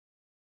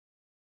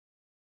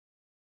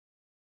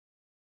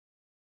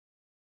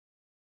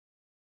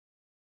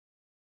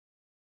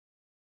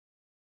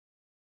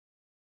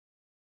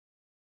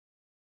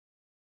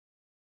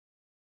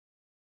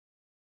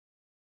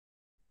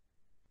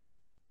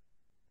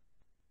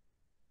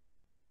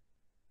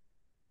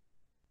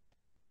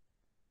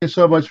you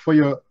so much for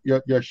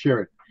your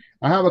sharing.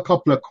 I have a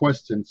couple of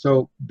questions.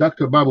 So,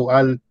 Dr. Babu,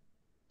 I'll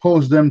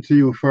pose them to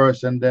you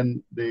first, and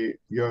then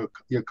your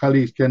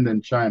colleagues can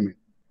then chime in.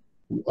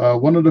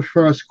 One of the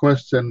first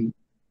questions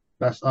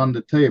that's on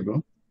the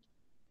table,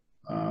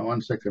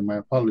 one second, my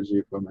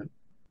apology for a minute,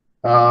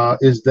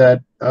 is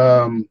that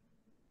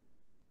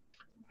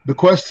the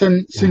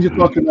question, since you're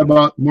talking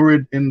about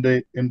Murid in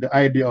the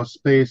idea of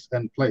space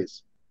and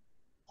place,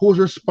 who's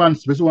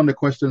responsible? This is one of the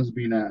questions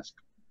being asked.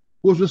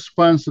 Who's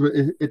responsible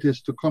it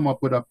is to come up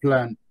with a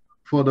plan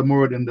for the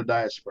Murid in the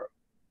diaspora?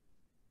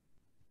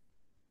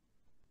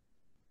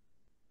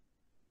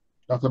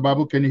 Dr.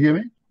 Babu, can you hear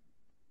me?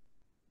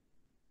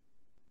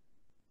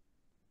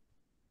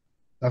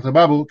 Dr.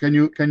 Babu, can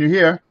you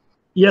hear?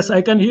 Yes,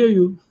 I can hear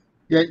you.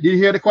 Yeah, did you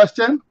hear the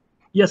question?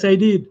 Yes, I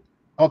did.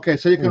 Okay,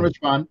 so you can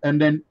respond, and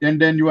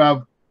then you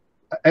have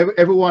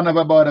everyone have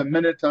about a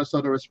minute or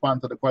so to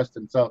respond to the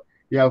question. So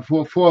you have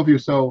four of you.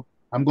 So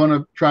I'm going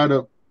to try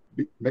to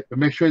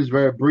make sure it's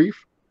very brief.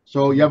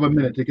 So you have a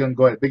minute. You can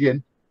go ahead,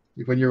 begin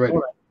when you're ready. All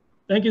right.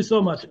 Thank you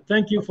so much.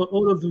 Thank you for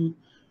all of you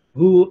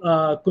who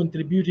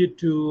contributed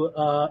to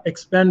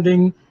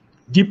expanding,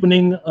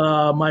 deepening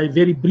my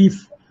very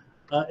brief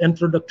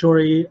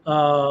introductory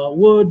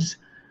words.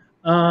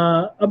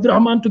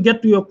 Abdurrahman, to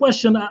get to your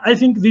question, I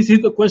think this is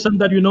the question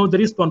that you know the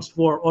response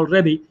for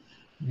already.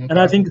 Okay. And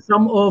I think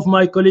some of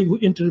my colleagues who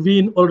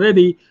intervened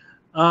already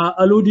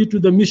alluded to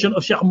the mission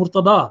of Sheikh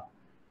Murtada.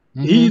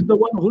 He is the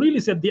one who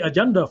really set the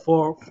agenda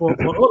for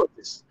all of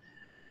this.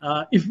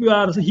 If we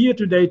are here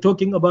today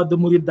talking about the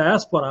Murid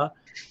diaspora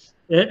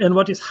and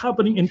what is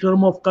happening in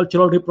terms of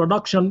cultural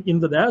reproduction in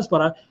the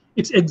diaspora,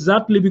 it's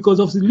exactly because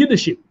of his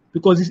leadership,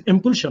 because his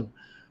impulsion,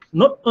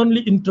 not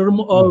only in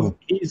terms of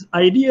his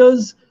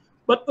ideas,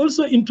 but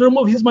also in terms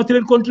of his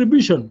material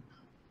contribution.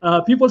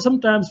 People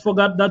sometimes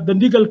forget that the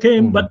niggle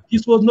came, but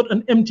this was not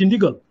an empty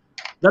niggle.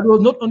 That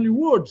was not only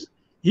words.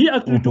 He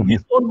actually took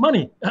his own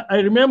money. I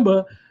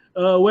remember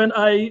when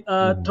I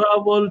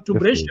traveled to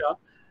Brescia,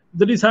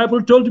 the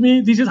disciple told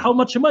me, this is how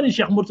much money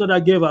Sheikh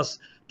Murtada gave us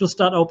to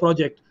start our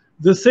project.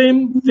 The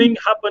same thing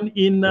happened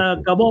in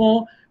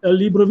Gabon,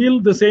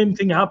 Libreville, the same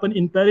thing happened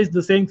in Paris,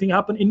 the same thing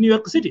happened in New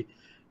York City.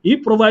 He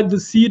provided the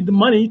seed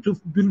money to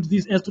build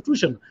this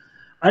institution.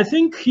 I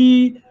think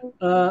he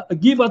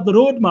gave us the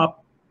roadmap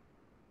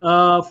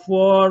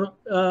for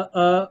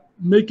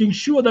making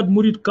sure that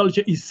Murid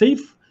culture is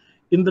safe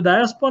in the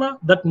diaspora,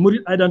 that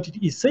Murid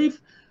identity is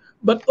safe,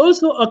 but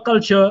also a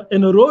culture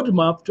and a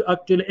roadmap to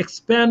actually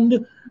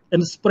expand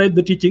and spread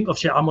the teaching of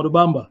Sheikh Ahmadu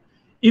Bamba.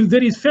 If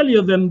there is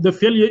failure, then the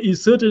failure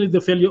is certainly the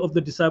failure of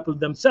the disciples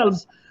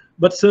themselves,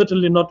 but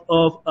certainly not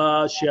of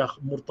Sheikh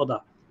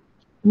Murtada.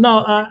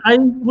 Now, I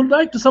would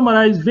like to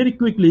summarize very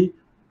quickly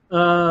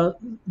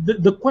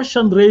the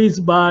question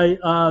raised by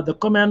the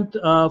comment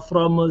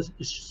from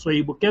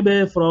Soyibu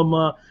Kebe,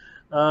 from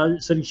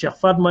Sadiq Sheikh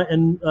Fatma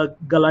and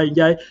Galai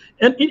Jai.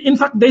 And in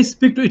fact, they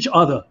speak to each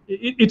other.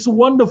 It's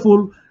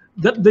wonderful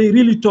that they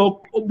really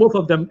talk, both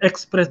of them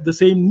express the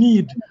same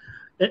need.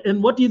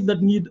 And what is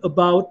that need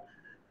about?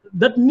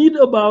 That need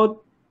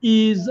about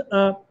is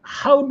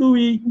how do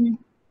we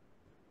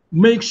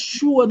make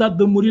sure that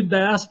the Murid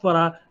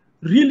diaspora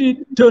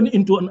really turn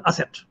into an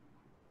asset,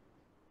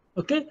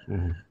 okay?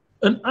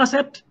 An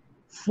asset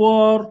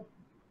for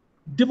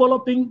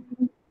developing,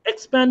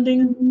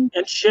 expanding,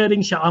 and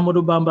sharing Sheikh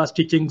Ahmadu Bamba's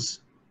teachings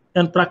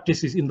and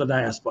practices in the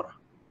diaspora.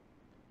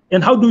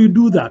 And how do you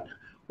do that?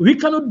 We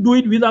cannot do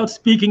it without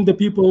speaking the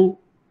people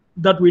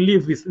that we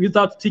live with,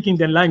 without speaking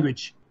their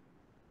language.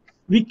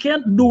 We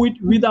can't do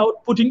it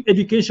without putting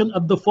education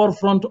at the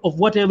forefront of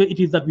whatever it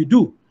is that we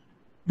do.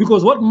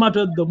 Because what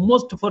mattered the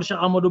most for Sheikh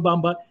Ahmadu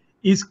Bamba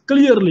is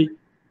clearly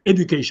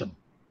education.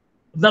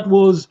 That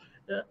was,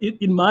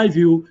 in my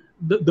view,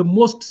 the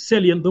most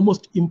salient, the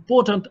most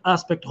important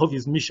aspect of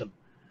his mission.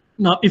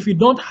 Now, if we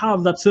don't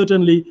have that,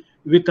 certainly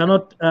we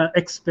cannot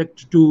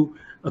expect to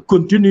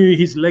continue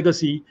his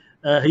legacy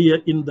here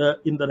in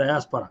the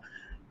diaspora.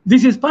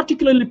 This is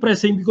particularly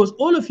pressing because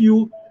all of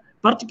you,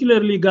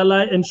 particularly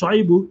Galai and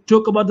Soibu,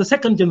 talk about the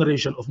second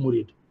generation of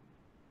Murid.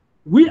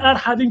 We are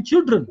having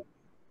children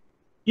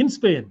in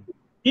Spain,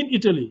 in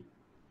Italy,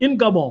 in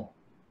Gabon,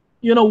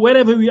 you know,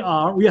 wherever we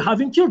are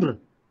having children.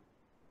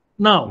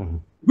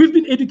 Now, we've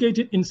been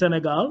educated in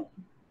Senegal,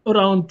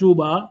 around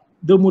Touba,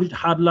 the Murid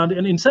Hardland,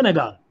 and in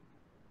Senegal.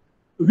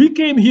 We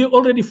came here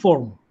already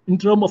formed in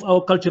terms of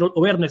our cultural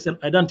awareness and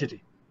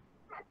identity.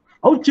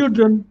 Our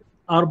children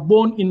are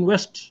born in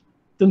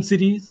Western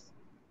cities,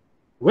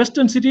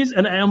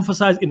 and I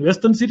emphasize in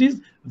Western cities.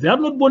 They are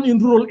not born in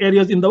rural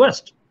areas in the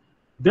West.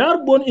 They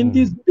are born in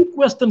these big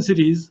Western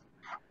cities,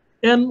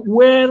 and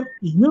where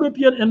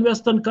European and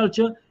Western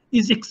culture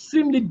is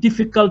extremely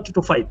difficult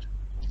to fight.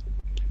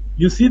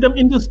 You see them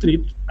in the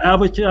street. I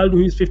have a child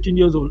who is 15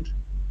 years old.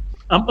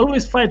 I'm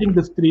always fighting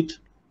the street.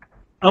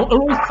 I'm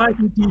always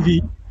fighting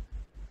TV.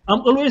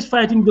 I'm always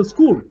fighting the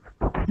school,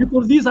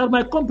 because these are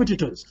my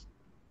competitors.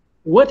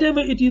 Whatever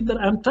it is that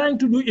I'm trying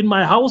to do in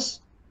my house,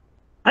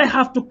 I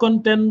have to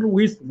contend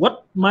with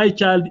what my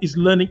child is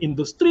learning in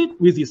the street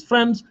with his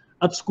friends,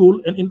 at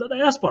school and in the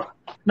diaspora.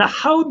 Now,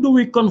 how do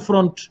we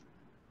confront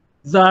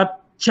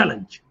that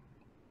challenge?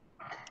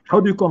 How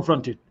do you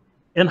confront it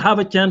and have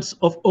a chance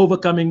of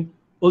overcoming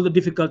all the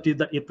difficulties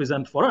that it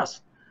presents for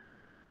us?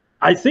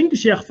 I think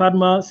Sheikh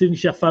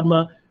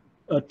Fatma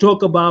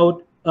talk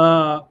about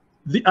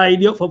the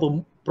idea of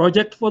a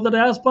project for the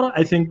diaspora.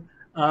 I think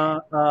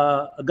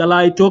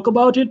Galai talk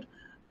about it,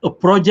 a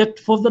project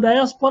for the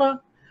diaspora,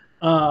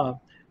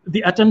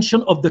 the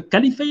attention of the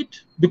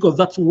caliphate, because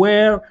that's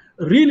where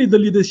really the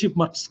leadership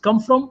must come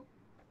from.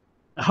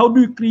 How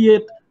do you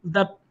create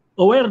that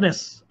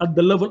awareness at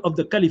the level of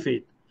the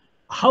caliphate?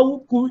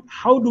 How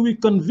do we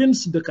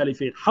convince the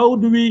caliphate? How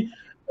do we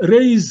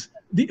raise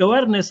the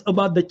awareness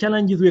about the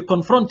challenges we're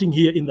confronting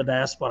here in the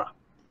diaspora,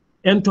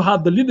 and to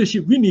have the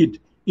leadership we need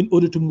in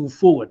order to move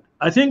forward?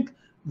 I think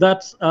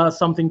that's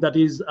something that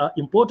is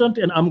important,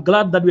 and I'm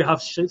glad that we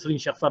have Sheikh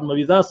Fatma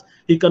with us.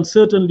 He can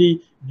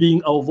certainly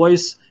be our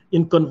voice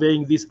in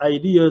conveying these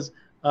ideas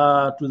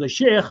to the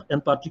Sheikh,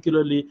 and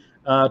particularly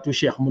to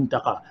Sheikh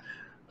Muntaka.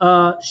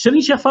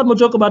 Sheikh Fatma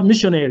talked about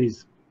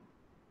missionaries,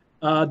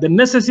 the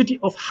necessity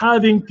of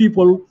having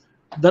people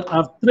that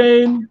are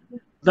trained,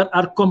 that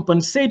are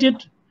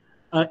compensated,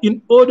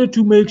 in order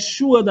to make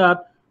sure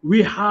that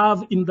we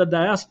have in the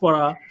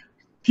diaspora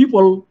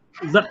people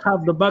that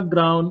have the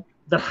background,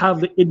 that have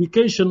the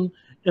education,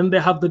 and they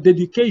have the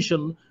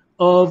dedication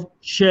of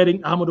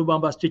sharing Ahmadou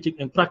Bamba's teaching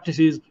and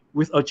practices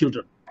with our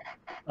children.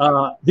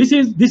 This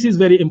is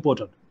very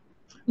important.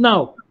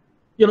 Now,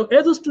 you know,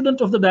 as a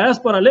student of the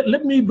diaspora,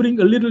 let me bring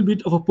a little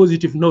bit of a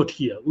positive note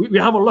here. We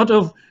have a lot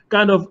of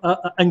kind of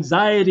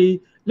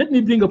anxiety. Let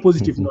me bring a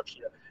positive note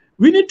here.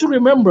 We need to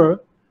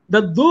remember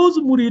that those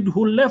Murid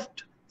who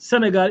left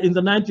Senegal in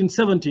the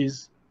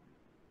 1970s,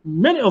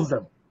 many of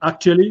them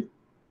actually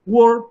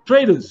were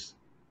traders.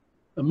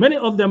 Many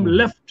of them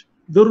left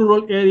the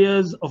rural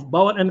areas of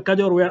Bawal and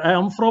Kajor, where I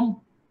am from,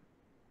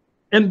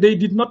 and they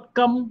did not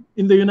come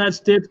in the United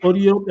States or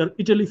Europe or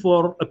Italy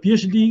for a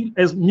PhD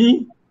as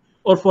me,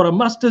 or for a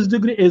master's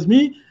degree as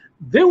me.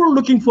 They were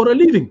looking for a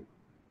living.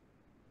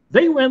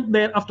 They went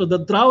there after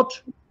the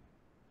drought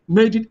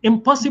made it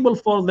impossible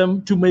for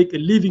them to make a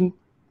living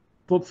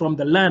from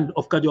the land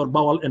of Kajor,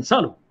 Bawal, and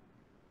Salum.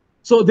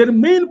 So their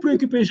main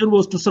preoccupation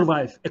was to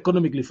survive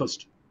economically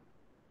first.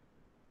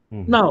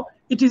 Now,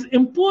 it is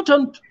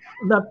important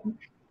that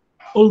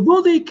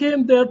although they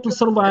came there to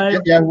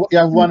survive... You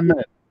have 1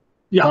 minute.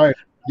 Yeah, Sorry.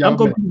 I'm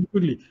concluding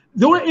quickly.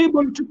 They were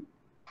able to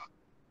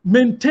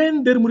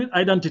maintain their Murid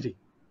identity.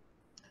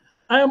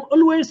 I am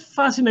always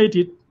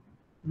fascinated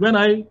when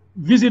I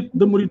visit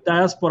the Murid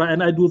diaspora,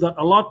 and I do that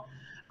a lot,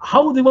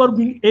 how they were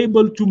being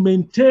able to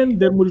maintain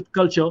their Murid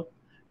culture,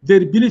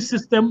 their belief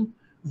system,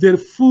 their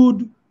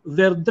food,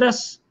 their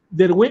dress,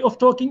 their way of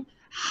talking.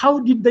 How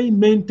did they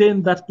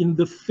maintain that in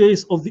the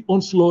face of the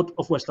onslaught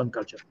of Western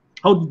culture?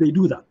 How did they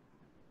do that?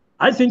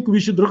 I think we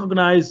should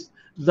recognize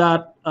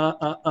that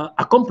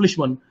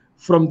accomplishment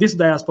from this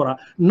diaspora.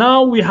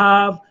 Now we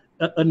have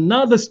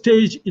another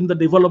stage in the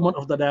development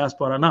of the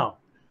diaspora now.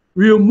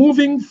 We are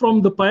moving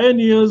from the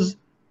pioneers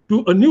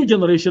to a new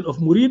generation of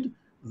Murid.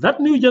 That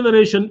new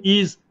generation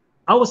is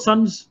our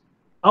sons,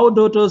 our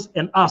daughters,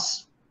 and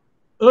us.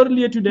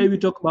 Earlier today, we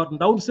talked about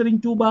Ndaud Sering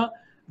Tuba.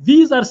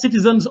 These are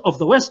citizens of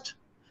the West.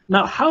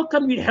 Now, how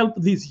can we help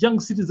these young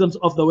citizens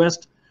of the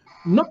West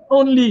not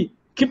only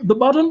keep the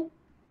button,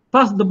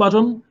 pass the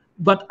button,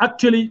 but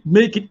actually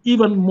make it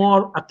even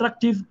more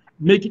attractive,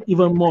 make it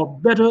even more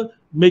better,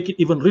 make it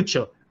even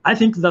richer? I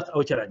think that's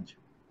our challenge.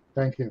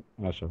 Thank you.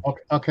 Awesome.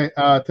 Okay.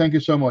 Thank you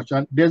so much.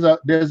 And there's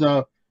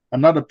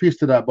another piece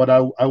to that, but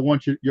I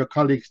want your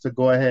colleagues to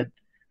go ahead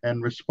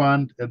and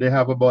respond. They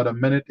have about a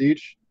minute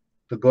each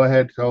to go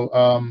ahead. So,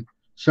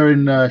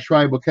 Serin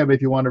Schreiber, Kebe,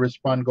 if you want to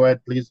respond, go ahead,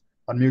 please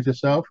unmute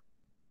yourself.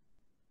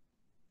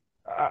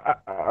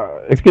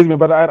 Excuse me,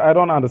 but I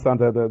don't understand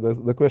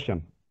the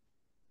question.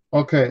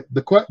 Okay,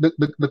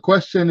 the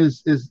question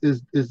is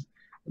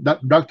that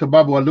Dr.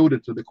 Babu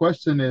alluded to. The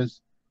question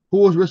is,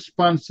 whose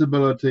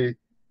responsibility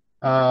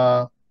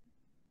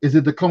is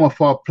it to come up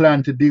for a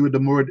plan to deal with the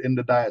Murid in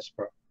the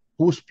diaspora?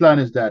 Whose plan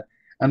is that?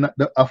 And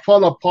a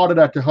follow-up part of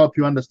that to help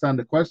you understand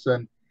the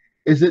question,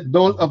 is it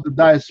those of the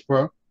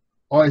diaspora,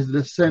 or is it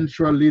the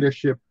central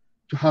leadership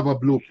to have a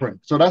blueprint?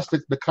 So that's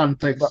the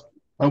context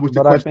on which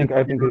the question.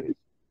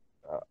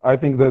 I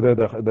think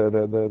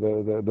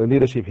the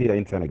leadership here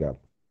in Senegal,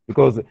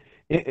 because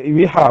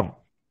we have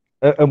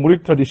a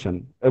Murid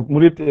tradition, a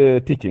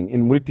Murid teaching.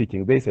 In Murid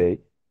teaching, they say,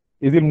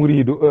 is it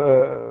Murid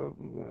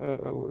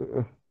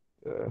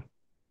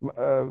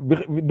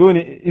بدون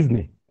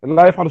إذني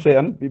لا يفعل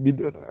شيئا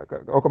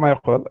أو كما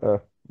يقول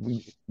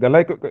قال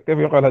لي كيف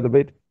يقال هذا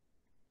البيت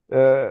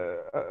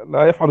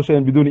لا يفعل شيئا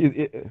بدون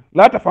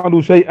لا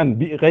تفعلوا شيئا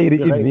بغير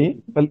إذني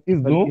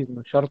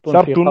فالإذن شرط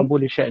في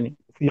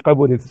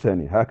قبول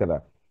شأني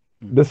هكذا.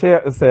 The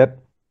Sheikh said,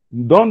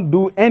 don't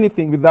do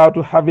anything without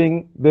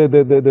having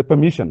the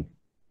permission,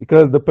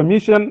 because the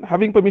permission,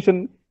 having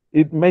permission,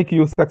 it make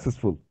you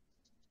successful.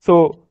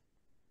 So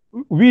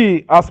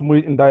we as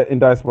Murid in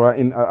diaspora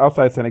in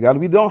outside Senegal,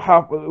 we don't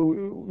have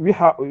we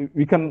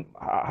can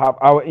have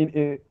our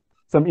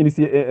some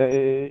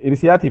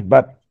initiative,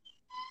 but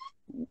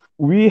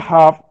we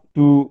have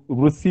to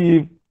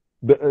receive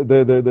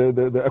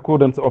the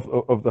accordance of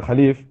the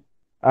Khalif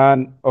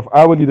and of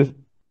our leaders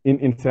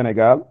in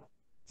Senegal.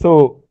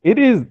 So it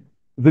is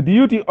the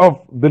duty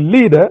of the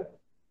leader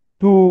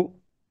to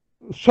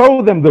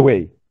show them the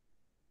way.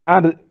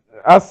 And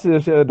as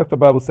Dr.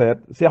 Babu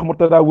said, Sheikh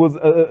Murtada was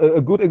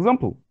a good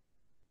example.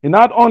 He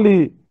not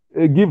only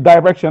give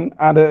direction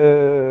and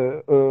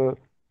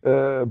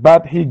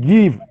but he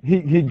gave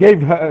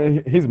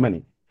his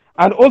money.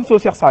 And also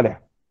Sheikh Saleh,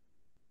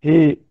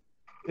 he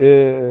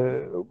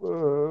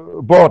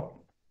bought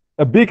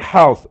a big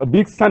house, a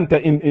big center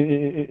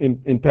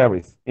in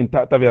Paris, in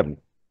Taverne,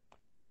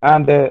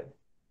 and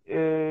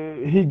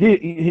he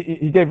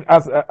gave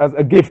as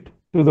a gift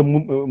to the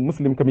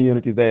Muslim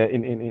community there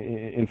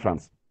in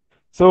France.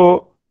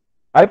 So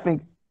I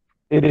think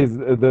it is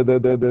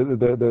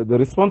the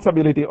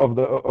responsibility of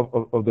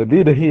the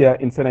leader here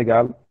in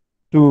Senegal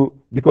to,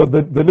 because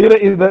the leader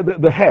is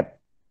the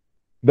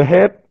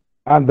head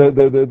and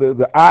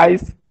the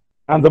eyes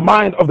and the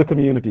mind of the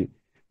community.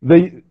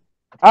 They,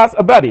 as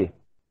a body,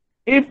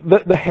 if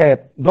the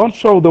head don't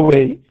show the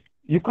way,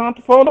 you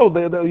can't follow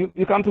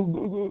you can't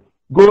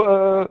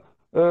go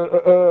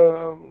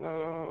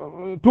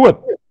to it.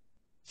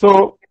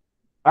 So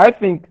I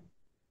think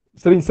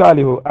Serigne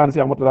Salihu and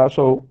Sheikh Murtada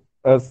show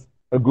us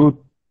a good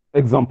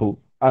example,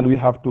 and we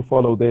have to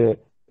follow their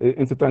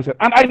institution.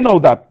 And I know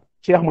that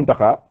Sheikh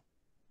Muntaka,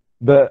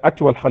 the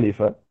actual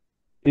Khalifa,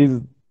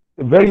 is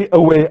very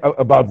aware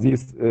about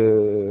this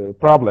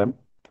problem,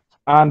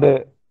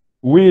 and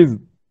with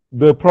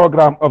the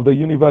program of the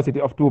University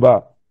of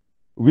Touba,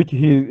 which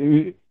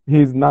he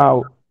is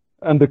now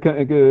under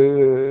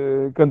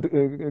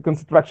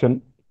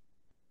construction,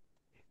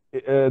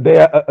 they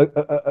are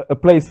a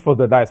place for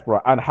the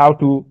diaspora and how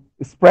to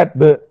spread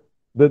the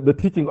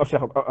teaching of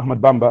Sheikh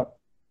Ahmad Bamba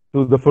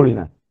to the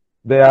foreigner.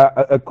 They are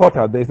a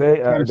quota. They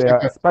say they are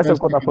a special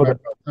quota for the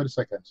 30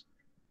 seconds.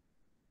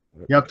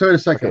 You have 30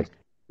 seconds. Okay.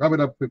 Wrap it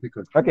up quickly.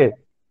 Okay.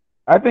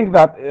 I think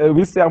that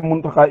with Sheikh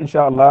Muntaka,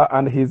 inshallah,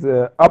 and his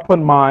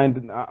open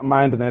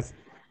mindedness,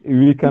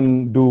 we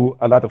can do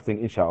a lot of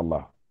things,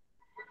 inshallah.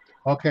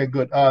 Okay,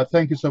 good.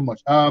 Thank you so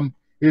much.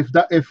 If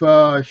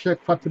Sheikh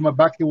Fatima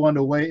Baki want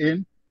to weigh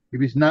in, if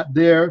he's not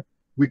there,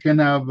 we can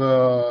have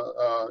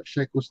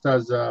Sheikh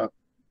Ustaz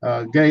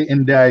Gay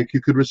in there.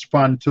 You could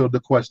respond to the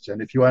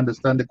question. If you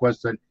understand the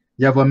question,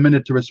 you have a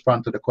minute to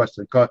respond to the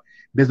question, because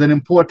there's an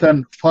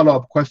important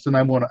follow-up question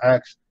I want to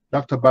ask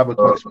Dr. Babu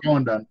to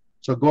expound on.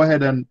 So go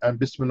ahead and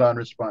Bismillah and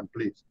respond,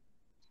 please.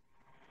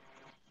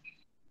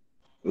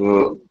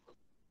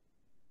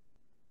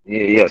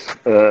 Yes.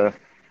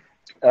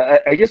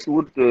 I just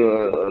would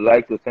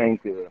like to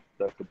thank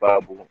Dr.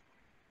 Babu.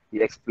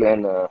 He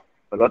explained a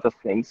lot of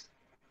things,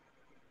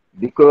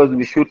 because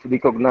we should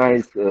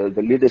recognize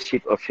the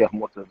leadership of Sheikh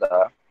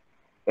Murtada,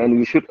 and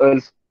we should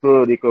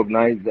also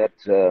recognize that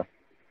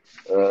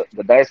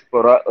the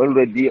diaspora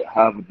already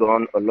have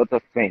done a lot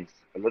of things,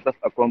 a lot of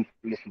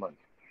accomplishments.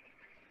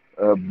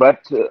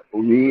 But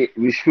we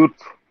should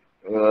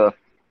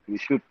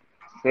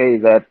say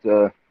that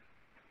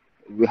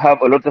we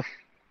have a lot of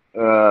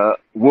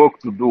work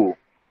to do,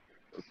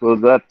 so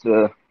that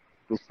to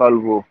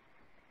solve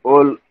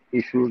all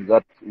issues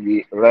that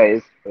we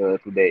raise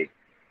today,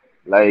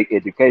 like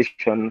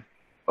education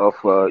of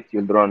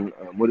children,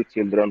 Murid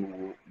children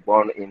who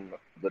born in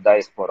the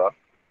diaspora.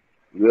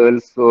 We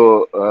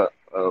also,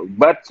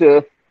 but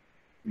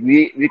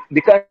we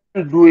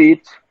can't do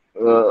it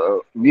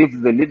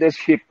with the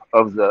leadership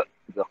of the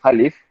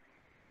Khalif,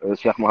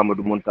 Sheikh Muhammad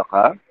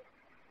Muntaka.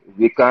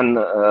 We can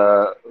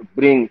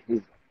bring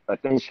his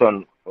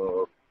attention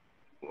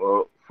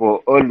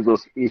for all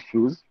those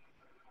issues,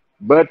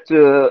 but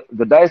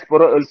the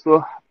diaspora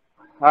also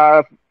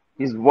have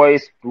his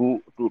voice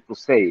to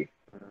say,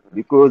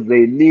 because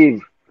they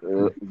live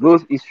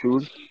those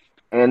issues,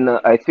 and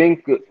I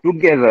think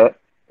together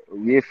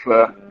with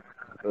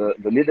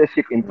the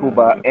leadership in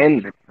Cuba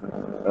and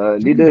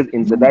leaders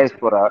in the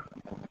diaspora,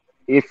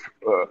 if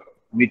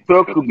we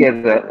talk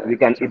together, we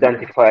can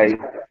identify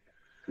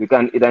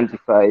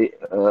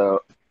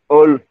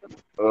all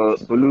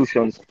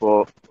solutions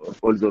for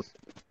all those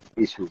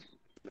issues.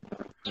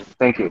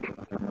 Thank you.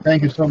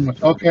 Thank you so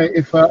much. Okay,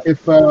 is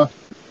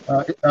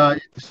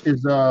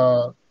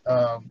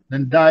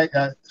Ndai,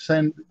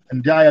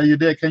 are you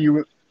there?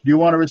 Do you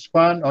want to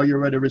respond, or you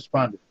ready to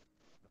respond?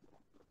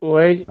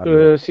 Oui,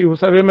 si vous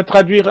savez me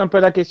traduire un peu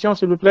la question,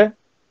 s'il vous plaît.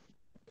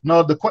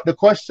 No, the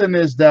question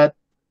is that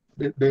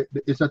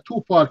it's a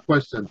two-part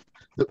question.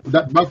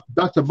 That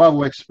Dr.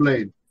 Babu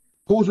explained.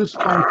 Whose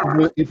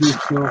responsibility it is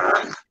to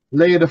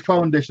lay the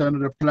foundation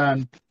of the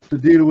plan to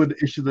deal with the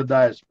issue of the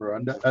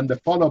diaspora? And the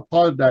follow-up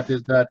part of that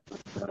is that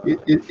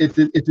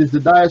it is the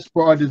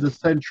diaspora, it is the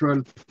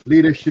central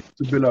leadership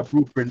to build a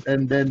blueprint.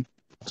 And then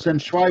Sen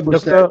Schreiber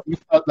said he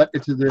thought that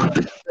it is the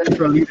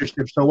central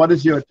leadership. So what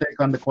is your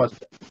take on the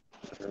question?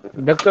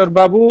 Docteur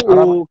Babou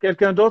ou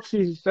quelqu'un d'autre,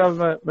 si ça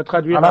me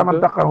traduire un peu.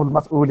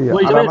 Oui,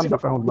 je vais essayer.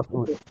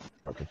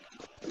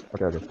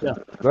 Yeah.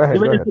 Je vais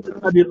essayer de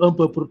traduire un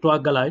peu pour toi,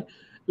 Galay.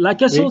 La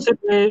question, Oui.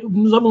 c'était,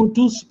 nous avons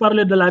tous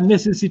parlé de la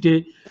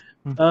nécessité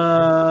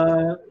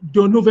d'un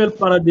nouvel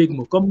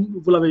paradigme, comme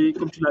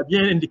tu l'as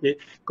bien indiqué,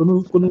 que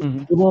nous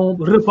devons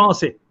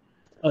repenser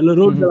le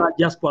rôle de la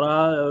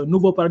diaspora,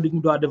 nouveau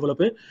paradigme doit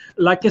développer.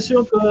 La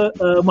question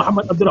que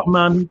Mohamed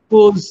Abdurrahman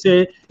pose,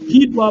 c'est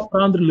qui doit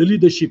prendre le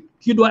leadership,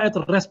 qui doit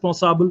être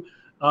responsable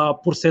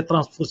pour ces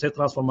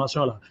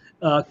transformations-là.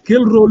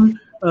 Quel rôle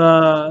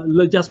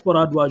le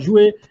diaspora doit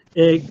jouer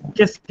et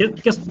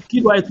qui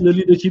doit être le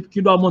leadership,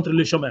 qui doit montrer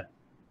le chemin?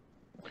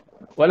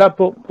 Voilà,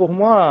 pour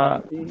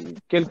moi,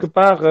 quelque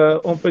part,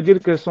 on peut dire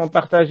que sont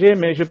partagés,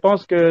 mais je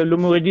pense que le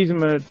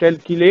mouridisme tel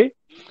qu'il est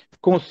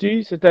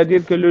conçu,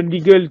 c'est-à-dire que le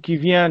nigel qui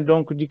vient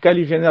donc du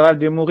calife général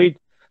des Mourides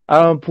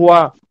a un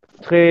poids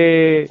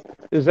très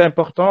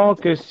important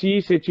que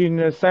si c'est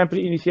une simple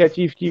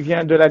initiative qui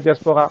vient de la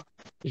diaspora.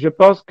 Je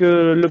pense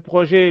que le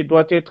projet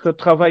doit être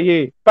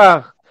travaillé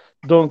par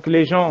donc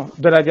les gens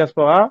de la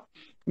diaspora,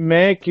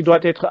 mais qui doit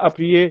être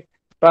appuyé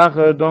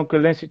par donc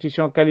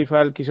l'institution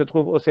califale qui se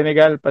trouve au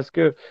Sénégal, parce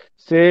que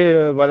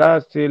c'est voilà,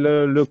 c'est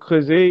le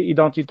creuset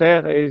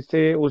identitaire et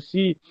c'est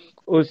aussi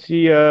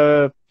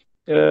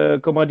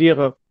comment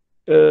dire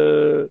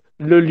le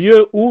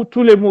lieu où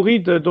tous les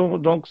mourides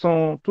donc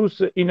sont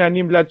tous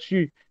unanimes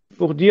là-dessus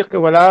pour dire que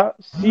voilà,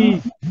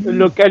 si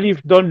le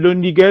calife donne le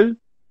nigel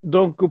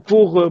donc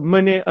pour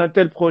mener un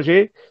tel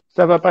projet,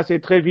 ça va passer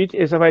très vite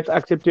et ça va être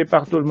accepté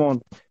par tout le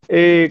monde.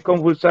 Et comme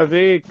vous le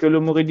savez, que le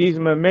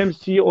mouridisme, même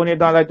si on est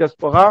dans la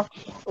diaspora,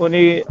 on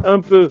est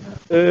un peu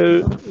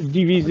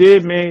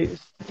divisé, mais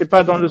c'est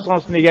pas dans le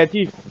sens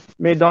négatif,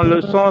 mais dans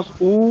le sens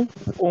où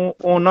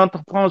on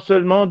entreprend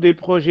seulement des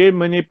projets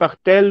menés par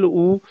tel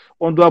ou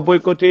on doit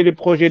boycotter les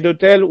projets de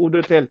tel ou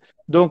de tel.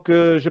 Donc,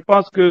 je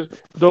pense que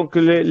donc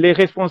les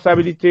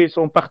responsabilités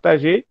sont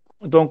partagées.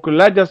 Donc,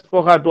 la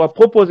diaspora doit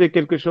proposer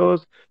quelque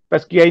chose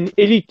parce qu'il y a une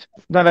élite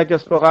dans la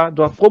diaspora,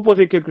 doit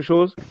proposer quelque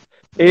chose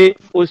et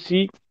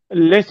aussi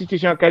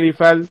l'institution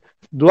califale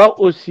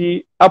doit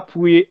aussi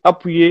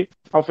appuyer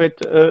en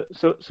fait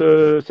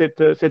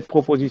cette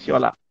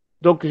proposition-là.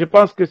 Donc, je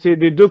pense que c'est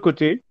des deux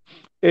côtés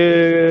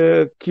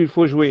qu'il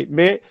faut jouer.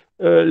 Mais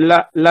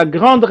la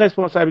grande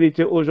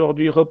responsabilité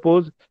aujourd'hui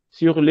repose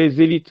sur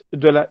les élites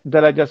de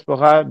la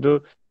diaspora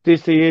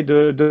d'essayer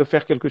de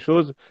faire quelque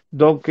chose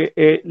donc,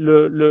 et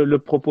le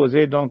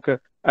proposer donc,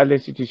 à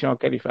l'institution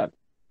califale.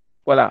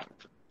 Voilà.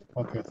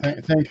 Okay,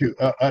 thank you.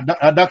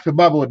 Dr.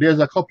 Babu, there's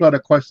a couple other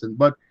questions,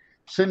 but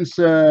since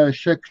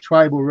Sheikh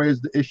Tribal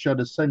raised the issue of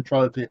the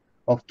centrality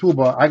of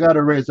Tuba, I got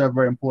to raise a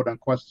very important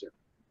question.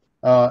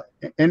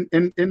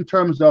 In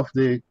terms of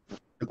the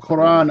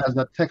Quran as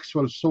a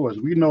textual source,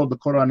 we know the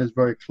Quran is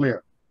very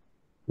clear.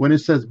 When it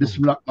says,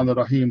 Bismillah ar-Rahman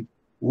ar-Rahim,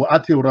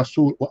 وَأَتِي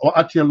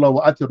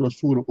اللَّهُ وَأَتِي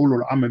الرَّسُولُ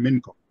أُولُو الْأَمْرِ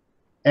مِنْكُمْ.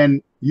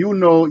 And you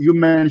know, you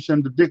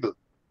mentioned the digl,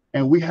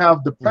 and we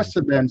have the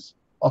precedence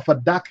of a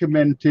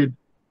documented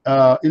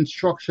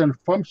instruction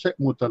from Sheikh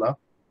Mutala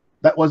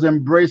that was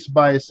embraced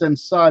by Sen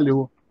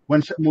Salihu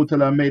when Sheikh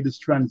Mutala made this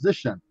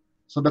transition.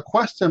 So the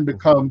question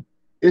becomes,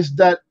 is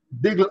that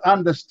digl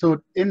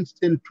understood in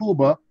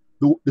Tuba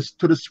to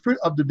the spirit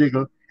of the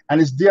digl,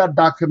 and is there a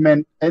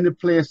document any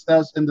place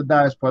else in the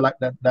diaspora like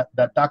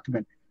that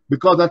document?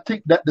 Because I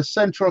think that the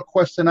central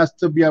question has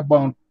to be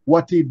about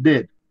what he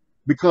did,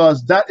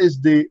 because that is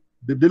the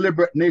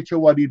deliberate nature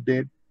of what he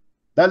did.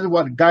 That is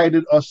what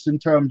guided us in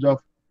terms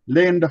of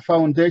laying the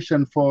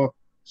foundation for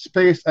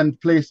space and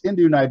place in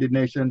the United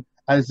Nations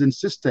as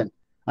insistent.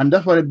 And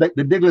that's why the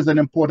digl is an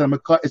important,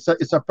 because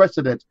it's a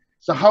precedent.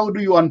 So how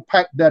do you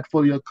unpack that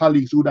for your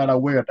colleagues who are not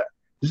aware of that?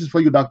 This is for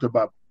you, Dr.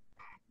 Bab.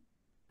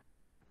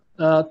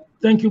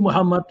 Thank you,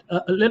 Muhammad.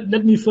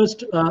 Let me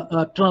first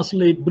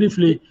translate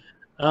briefly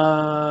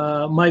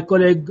my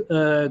colleague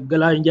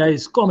Galay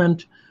Njai's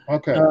comment.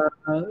 Okay.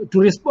 To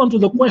respond to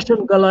the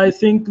question, Galay, I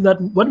think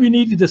that what we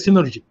need is a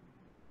synergy.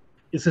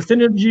 It's a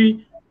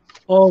synergy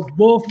of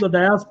both the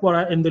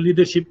diaspora and the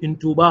leadership in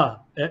Tuba.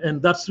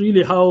 And that's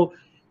really how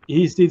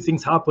he sees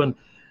things happen.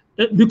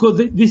 Because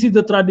this is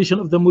the tradition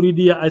of the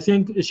Muridiya. I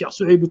think Sheikh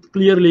Suhaib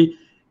clearly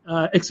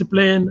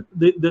explained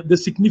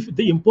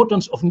the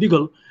importance of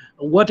nigel.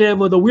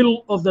 Whatever the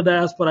will of the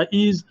diaspora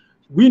is,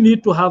 we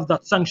need to have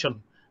that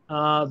sanction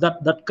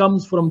that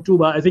comes from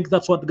Tuba. I think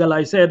that's what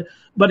Galay said.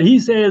 But he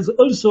says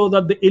also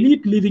that the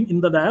elite living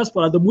in the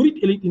diaspora, the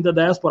Murid elite in the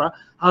diaspora,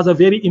 has a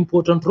very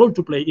important role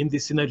to play in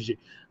this synergy.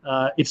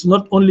 It's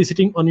not only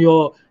sitting on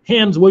your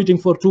hands waiting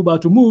for Tuba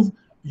to move,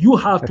 you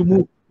have to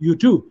move, you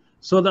too,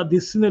 so that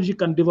this synergy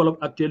can develop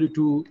actually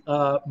to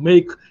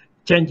make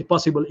change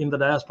possible in the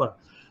diaspora.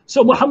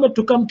 So Mohammed,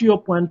 to come to your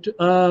point,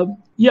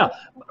 yeah,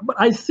 but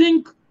I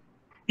think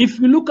if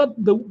we look at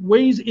the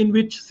ways in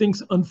which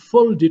things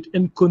unfolded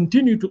and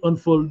continue to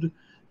unfold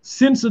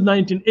since the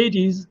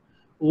 1980s,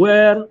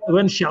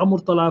 when Sheikh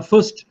Murtala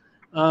first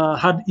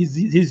had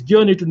his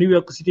journey to New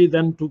York City,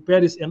 then to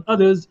Paris and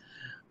others,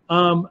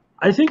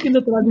 I think in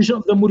the tradition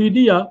of the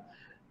Muridiya,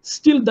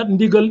 still that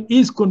ndigal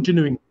is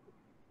continuing.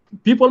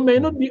 People may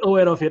not be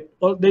aware of it,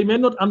 or they may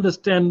not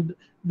understand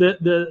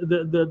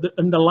the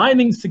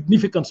underlying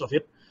significance of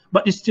it,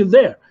 but it's still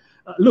there.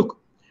 Look,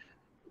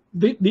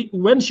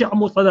 when Sheikh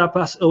Murtada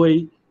passed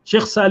away,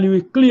 Sheikh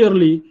Saliwi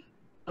clearly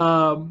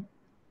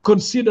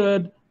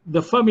considered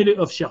the family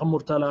of Sheikh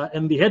Murtada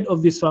and the head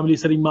of this family,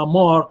 Serigne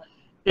Mamor,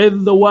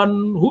 as the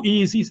one who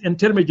is his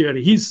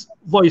intermediary, his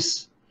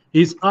voice,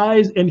 his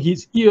eyes and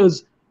his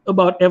ears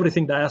about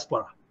everything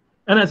diaspora.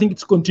 And I think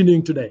it's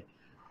continuing today.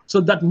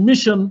 So that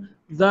mission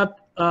that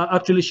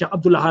actually Sheikh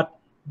Abdul Ahad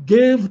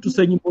gave to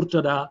Serigne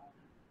Murtada,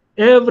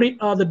 every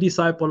other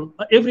disciple,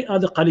 every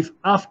other caliph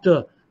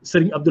after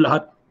Serigne Abdul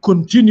Ahad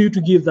continue to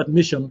give that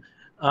mission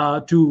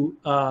to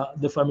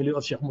the family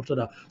of Sheikh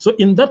Murtada. So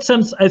in that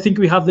sense, I think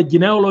we have the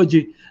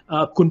genealogy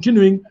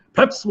continuing.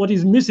 Perhaps what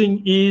is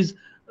missing is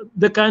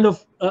the kind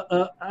of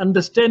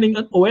understanding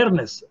and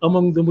awareness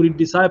among the Murid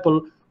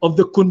disciple of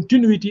the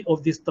continuity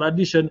of this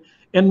tradition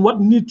and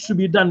what needs to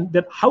be done,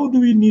 that how do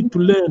we need to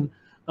learn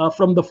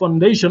from the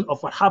foundation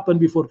of what happened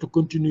before to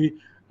continue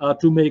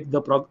to make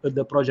the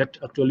project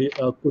actually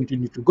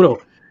continue to grow.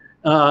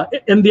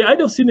 And the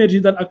idea of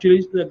synergy that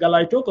actually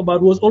Galai talked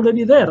about was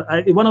already there.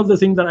 One of the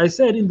things that I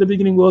said in the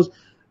beginning was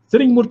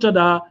Serigne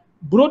Murtada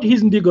brought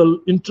his ndigal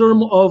in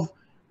terms of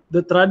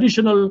the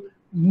traditional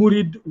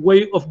Murid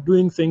way of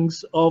doing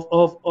things, of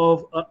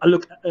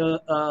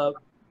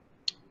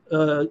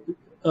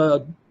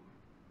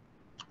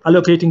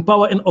allocating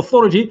power and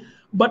authority,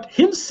 but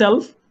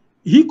himself,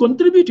 he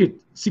contributed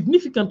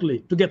significantly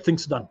to get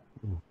things done.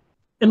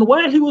 And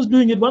while he was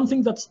doing it, one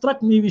thing that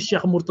struck me with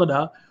Sheikh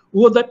Murtada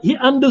was that he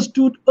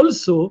understood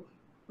also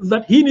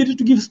that he needed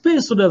to give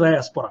space to the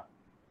diaspora.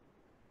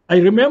 I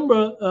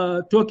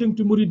remember talking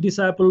to Murid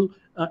disciple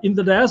in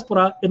the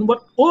diaspora, and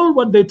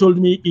what they told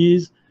me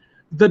is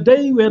the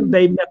day when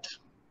they met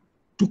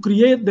to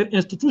create their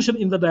institution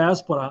in the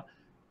diaspora,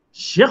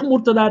 Sheikh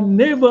Murtada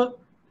never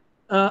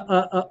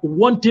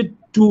wanted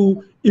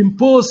to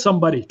impose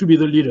somebody to be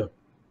the leader.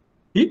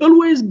 He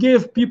always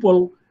gave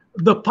people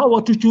the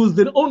power to choose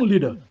their own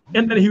leader,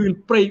 and then he will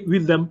pray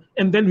with them,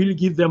 and then he'll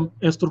give them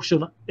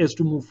instruction as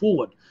to move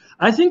forward.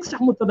 I think Sheikh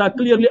Murtada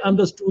clearly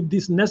understood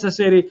this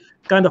necessary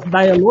kind of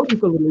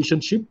dialogical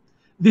relationship,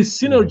 this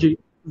synergy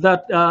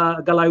that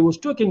Galai was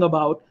talking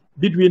about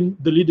between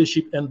the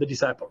leadership and the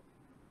disciple.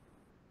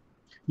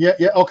 Yeah,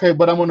 okay,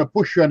 but I'm going to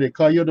push you on it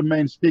because you're the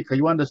main speaker.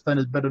 You understand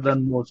it better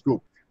than most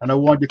group, and I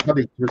want your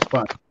colleague to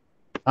respond.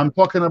 I'm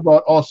talking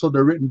about also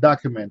the written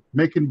document,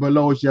 making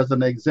Balozi as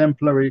an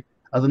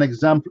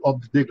example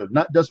of the digger,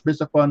 not just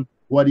based upon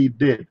what he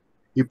did.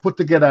 He put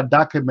together a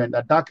document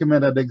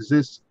that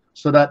exists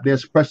so that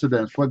there's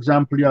precedence. For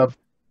example, you have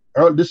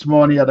this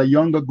morning at a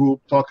younger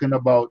group talking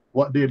about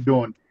what they're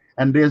doing,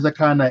 and there's a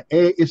kind of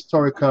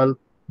ahistorical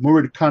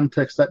Murid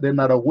context that they're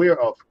not aware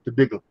of to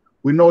digger.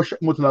 We know Sheikh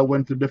Murtada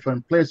went to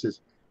different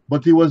places,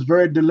 but he was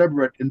very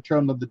deliberate in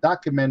terms of the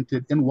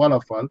documented in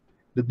Walafal,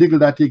 the digger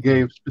that he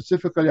gave,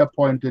 specifically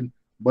appointing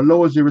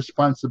Balozi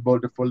responsible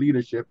for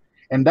leadership,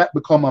 and that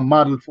become a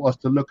model for us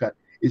to look at.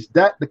 Is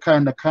that the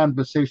kind of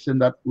conversation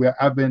that we're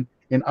having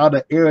in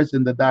other areas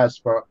in the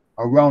diaspora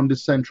around the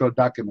central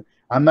document?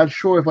 I'm not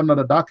sure if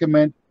another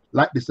document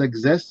like this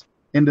exists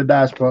in the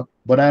diaspora,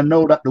 but I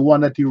know that the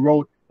one that he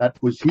wrote that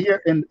was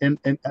here in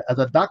as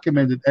a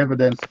documented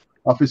evidence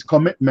of his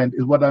commitment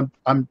is what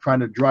I'm trying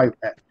to drive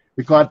at.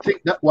 Because I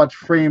think that what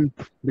framed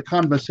the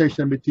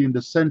conversation between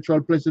the central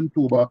place in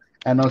Tuba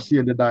and us here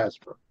in the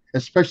diaspora,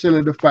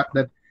 especially the fact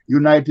that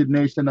United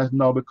Nations has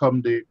now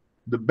become the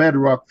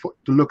bedrock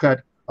to look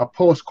at a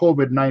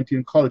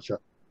post-COVID-19 culture.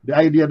 The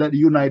idea that the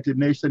United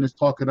Nations is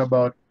talking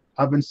about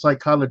having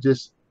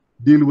psychologists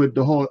deal with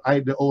the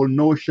whole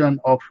notion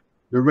of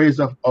the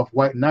rise of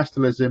white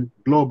nationalism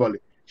globally.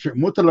 Sheikh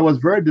Murtada was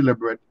very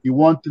deliberate. He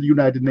wanted the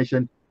United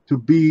Nations to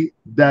be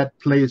that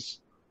place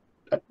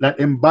that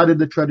embodied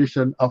the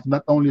tradition of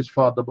not only his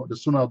father, but the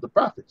Sunnah of the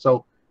Prophet.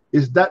 So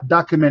is that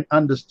document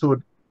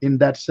understood in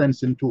that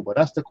sense in Tuba?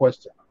 That's the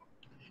question.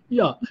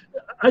 Yeah,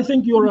 I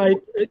think you're right.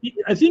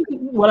 I think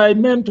what I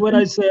meant when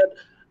I said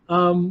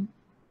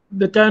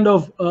the kind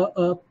of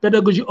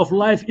pedagogy of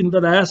life in the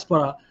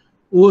diaspora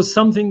was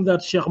something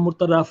that Sheikh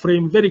Murtada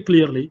framed very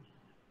clearly.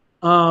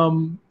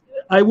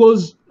 I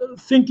was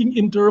thinking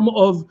in terms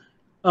of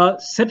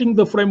setting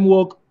the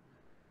framework,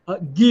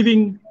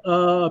 giving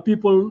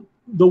people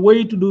the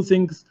way to do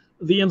things,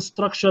 the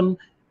instruction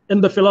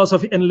and the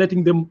philosophy, and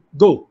letting them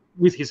go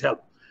with his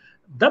help.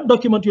 That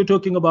document you're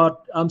talking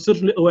about, I'm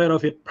certainly aware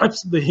of it.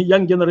 Perhaps the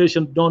young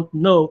generation don't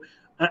know.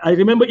 I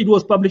remember it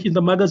was published in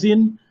the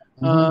magazine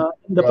in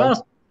the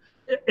past.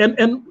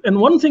 And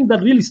one thing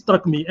that really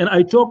struck me, and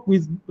I talked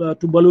with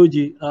to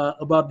Baloji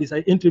about this, I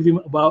interviewed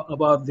him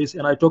about this,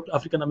 and I talked to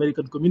African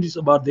American communities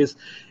about this,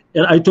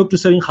 and I talked to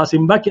Serigne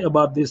Hasim Mbacke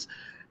about this.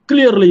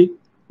 Clearly,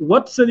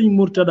 what Serigne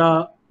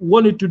Murtada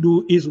wanted to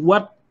do is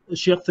what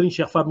Serigne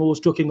Cheikh Fatma was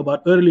talking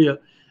about earlier,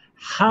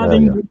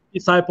 having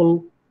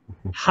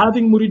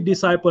Murid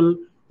disciple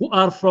who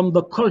are from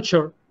the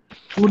culture,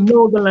 who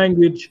know the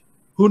language,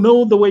 who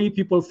know the way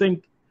people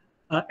think,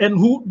 and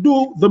who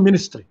do the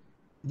ministry.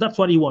 That's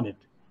what he wanted.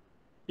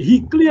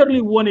 He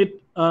clearly wanted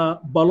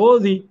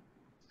Balozi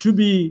to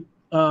be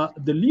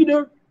the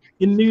leader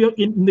in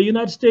the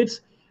United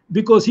States,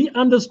 because he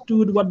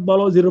understood what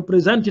Balozi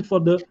represented for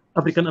the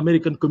African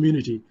American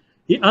community.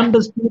 He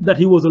understood that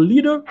he was a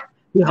leader.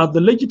 He had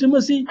the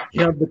legitimacy, he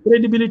had the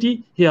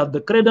credibility, he had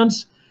the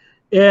credence,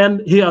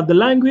 and he had the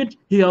language,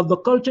 he had the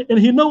culture, and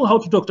he knew how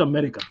to talk to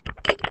America.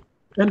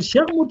 And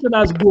Sheikh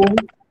Murtada's goal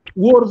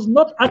was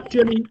not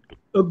actually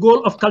a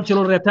goal of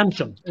cultural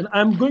retention. And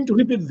I'm going to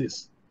repeat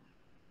this.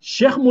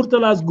 Sheikh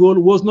Murtada's goal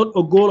was not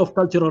a goal of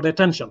cultural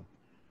retention.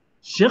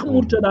 Sheikh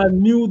Murtada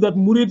knew that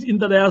Murid in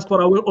the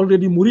diaspora were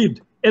already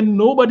Murid, and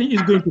nobody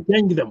is going to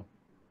change them.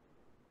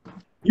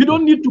 You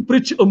don't need to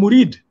preach a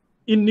Murid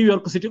in New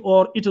York City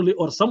or Italy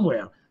or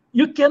somewhere.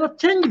 You cannot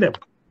change them.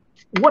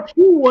 What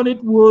he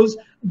wanted was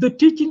the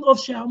teaching of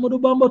Sheikh Ahmadu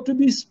Bamba to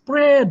be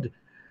spread,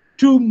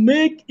 to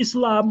make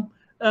Islam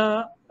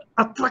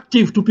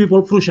attractive to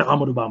people through Sheikh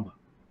Ahmadu Bamba.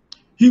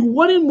 He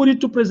wanted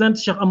Murid to present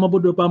Sheikh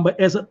Ahmadu Bamba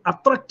as an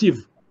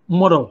attractive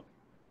model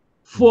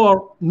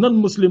for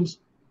non-Muslims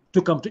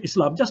to come to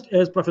Islam, just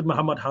as Prophet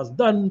Muhammad has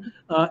done,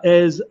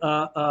 as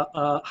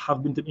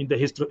have been in the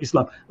history of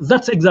Islam.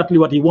 That's exactly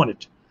what he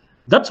wanted.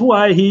 That's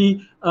why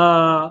he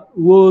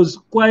was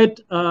quite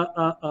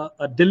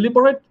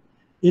deliberate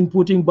in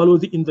putting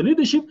Balozi in the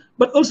leadership,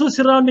 but also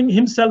surrounding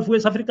himself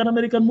with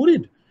African-American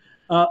Murid.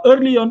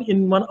 Early on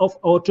in one of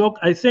our talk,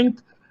 I think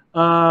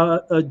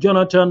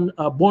Jonathan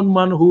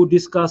Bondman, who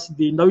discussed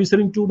the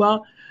Nawisering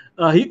Tuba,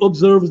 he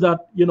observes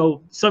that,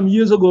 some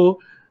years ago,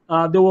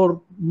 there were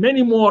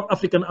many more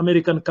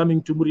African-American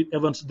coming to Murid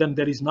events than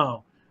there is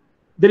now.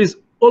 There is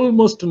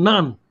almost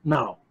none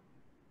now.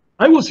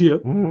 I was here.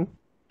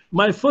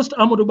 My first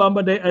Ahmadu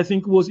Bamba Day, I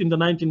think, was in the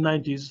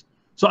 1990s.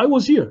 So I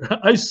was here.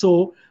 I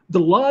saw the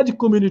large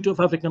community of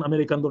African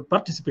Americans that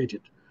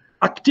participated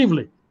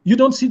actively. You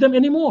don't see them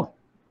anymore.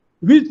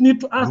 We need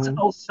to ask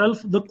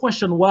ourselves the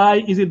question: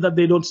 why is it that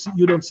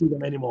you don't see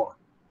them anymore?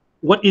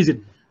 What is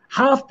it?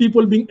 Have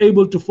people been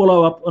able to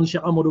follow up on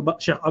Sheikh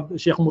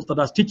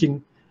Murtada's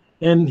teaching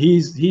and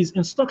his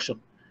instruction?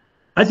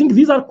 I think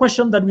these are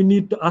questions that we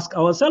need to ask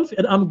ourselves,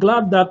 and I'm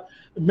glad that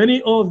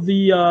many of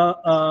the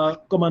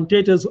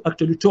commentators who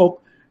actually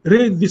talk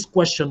raise this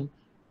question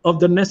of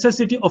the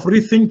necessity of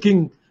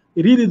rethinking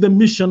really the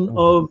mission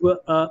of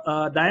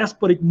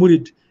diasporic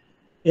Murid,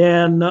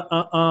 and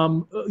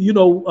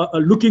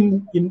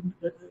looking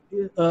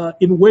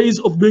in ways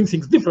of doing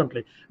things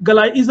differently.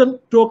 Galai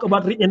isn't talk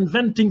about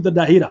reinventing the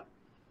Dahira,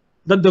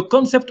 that the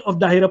concept of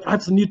Dahira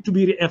perhaps need to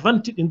be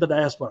reinvented in the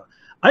diaspora.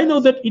 I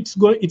know that it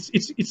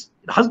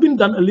has been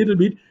done a little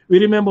bit. We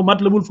remember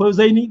Matlabul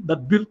Fawzaini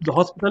that built the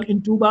hospital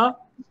in Tuba.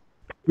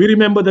 We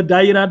remember the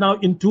Daira now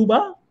in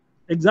Tuba.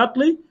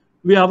 Exactly.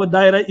 We have a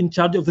Daira in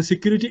charge of the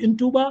security in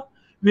Tuba.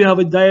 We have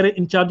a Daira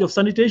in charge of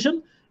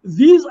sanitation.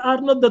 These are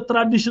not the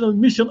traditional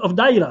mission of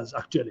Dairas,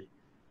 actually.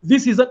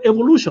 This is an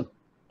evolution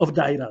of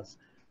Dairas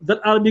that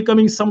are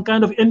becoming some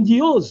kind of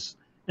NGOs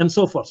and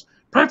so forth.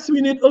 Perhaps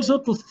we need also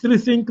to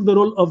rethink the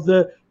role of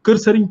the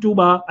Kursering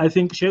Tuba. I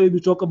think Shay will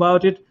talk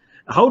about it.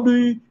 How do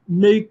we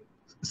make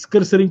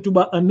Kursering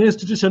Tuba an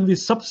institution with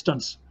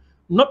substance,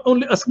 not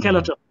only a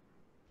skeleton,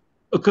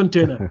 a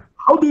container?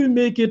 How do we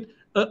make it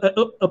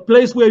a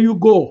place where you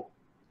go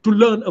to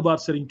learn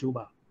about Sering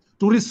Tuba,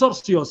 to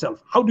resource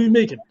yourself? How do you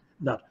make it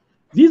that?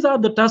 These are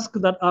the tasks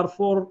that are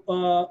for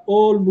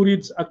all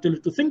Murids actually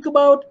to think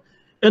about.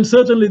 And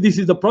certainly this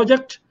is a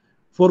project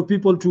for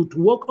people to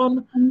work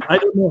on. I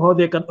don't know how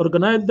they can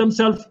organize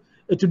themselves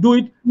to do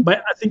it,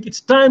 but I think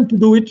it's time to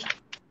do it.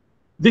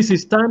 This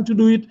is time to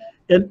do it.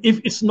 And if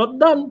it's not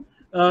done,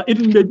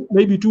 it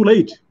may be too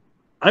late.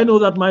 I know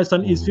that my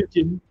son is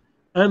 15.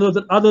 I know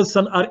that other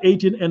sons are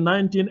 18 and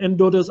 19 and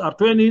daughters are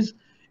 20s.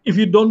 If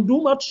you don't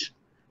do much,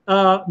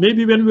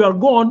 maybe when we are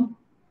gone,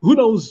 who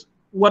knows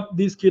what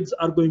these kids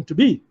are going to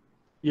be,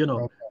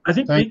 I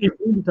think it's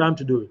really time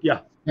to do it. Yeah.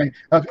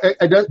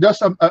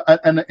 Just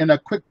in a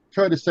quick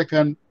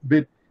 30-second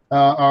bit,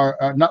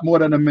 or not more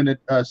than a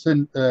minute,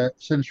 Sen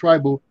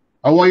Schreiber,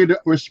 I want you to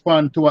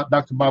respond to what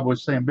Dr. Baba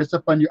was saying, based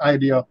upon your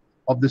idea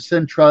of the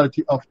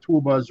centrality of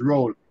Tuba's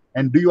role.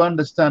 And do you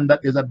understand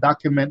that there's a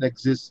document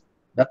exists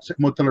that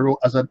Murtala wrote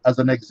as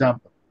an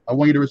example? I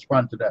want you to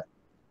respond to that.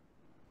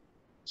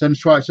 Sen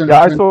Schreiber,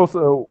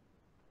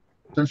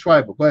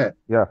 go ahead.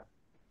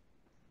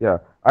 Yeah.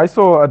 I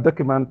saw a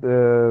document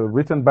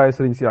written by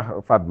Sering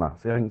Fadma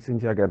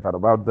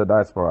about the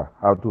diaspora,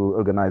 how to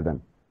organize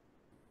them.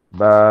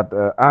 But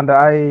and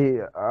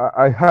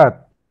I heard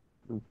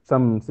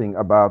something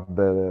about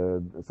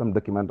some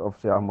document of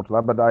Sheikh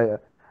Murtala, but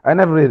I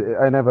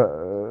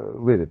never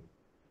read it.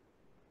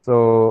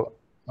 So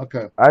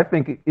I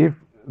think if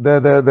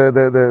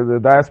the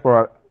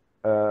diaspora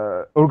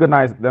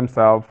organize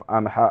themselves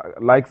and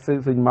like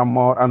Sering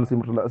Mamor and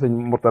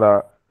Sering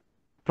Murtala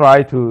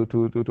try to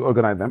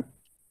organize them,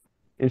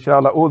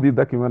 inshallah, all these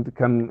documents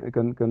can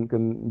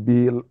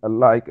be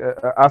like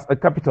as a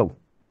capital.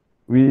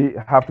 We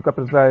have to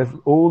capitalize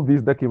all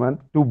these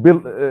documents to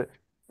build,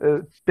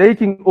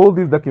 taking all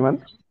these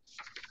documents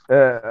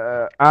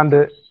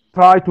and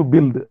try to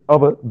build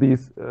over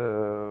this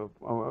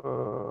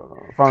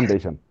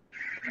foundation.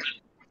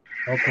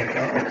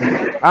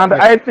 Okay. And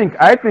I think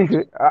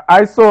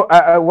I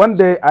saw one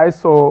day I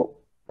saw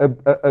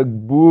a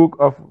book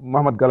of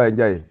Muhammad Galay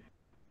Njai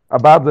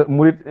about the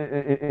Murid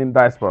in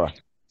diaspora,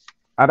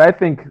 and I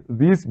think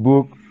this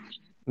book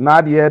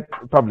not yet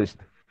published,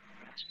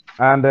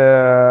 and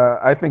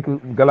I think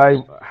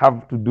Galay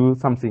have to do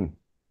something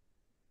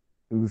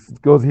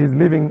because he's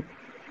living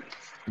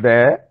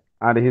there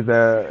and he's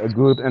a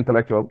good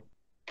intellectual.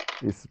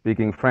 He's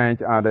speaking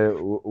French and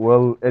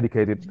well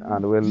educated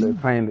and well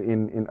trained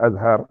in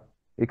Azhar.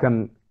 He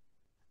can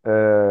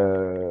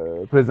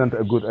present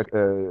a good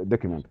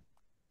document,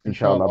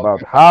 inshallah,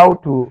 about how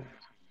to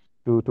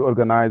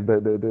organize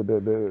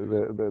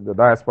the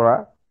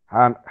diaspora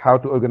and how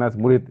to organize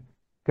Murid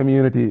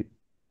community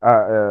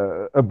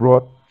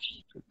abroad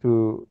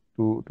to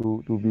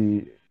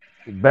be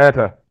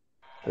better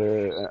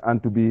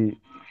and to be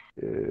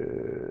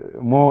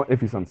more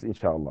efficient,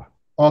 inshallah.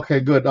 Okay,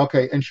 good.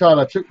 Okay,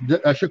 inshallah.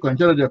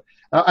 Shukran.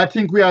 I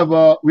think we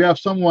have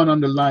someone on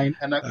the line,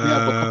 and we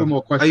have a couple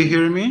more questions. Are you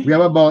hearing me? We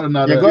have about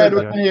another. Yeah, go ahead.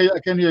 yeah. I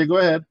can hear you. Go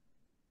ahead.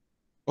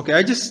 Okay,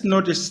 I just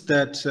noticed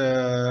that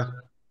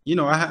you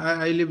know,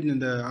 I lived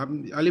in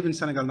I live in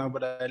Senegal now,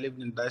 but I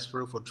lived in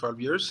diaspora for 12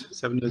 years,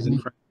 7 years in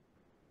France,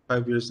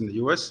 5 years in the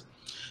US.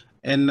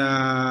 And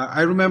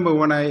I remember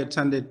when I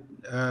attended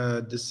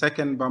the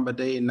second Bamba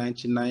Day in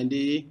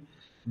 1990,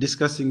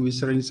 discussing with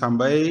Serine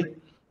Sambay,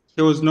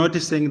 he was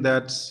noticing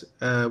that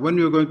when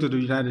we were going to the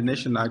United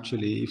Nations,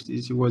 actually,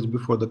 it was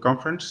before the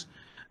conference,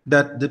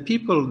 that the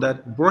people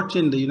that brought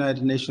in the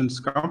United Nations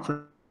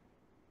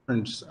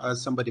conference, as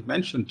somebody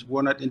mentioned,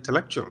 were not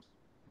intellectuals.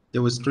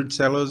 There were street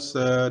sellers,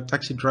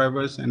 taxi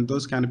drivers, and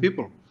those kind of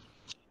people.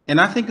 And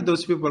I think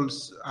those people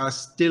are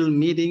still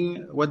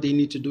needing what they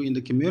need to do in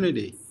the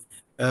community.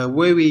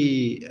 Where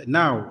we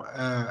now,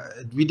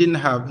 we didn't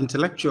have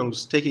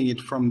intellectuals taking it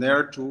from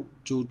there to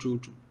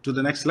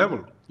the next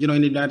level. You know,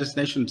 in the United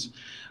Nations,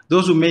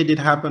 those who made it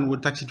happen were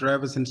taxi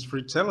drivers and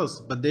street sellers,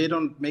 but they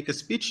don't make a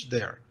speech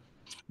there.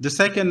 The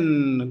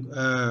second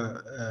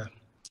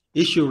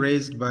issue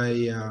raised by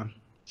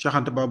Sheikh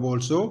Anta Babu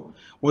also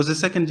was the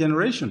second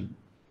generation.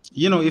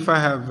 You know, if I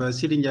have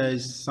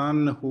Sidinjai's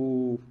son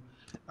who,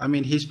 I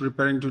mean, he's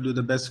preparing to do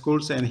the best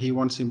schools and he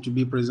wants him to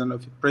be president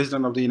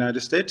of the United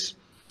States.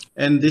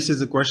 And this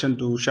is a question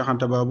to Sheikh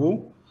Anta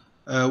Babu.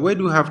 Where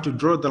do we have to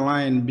draw the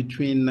line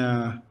between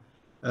the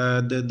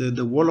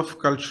Wolof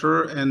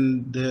culture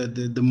and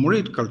the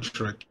Murid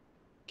culture?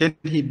 Can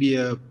he be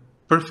a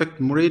perfect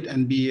Murid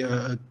and be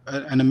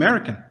an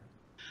American?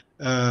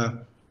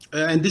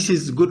 And this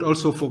is good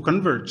also for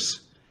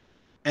converts.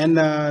 And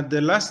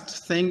the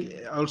last thing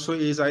also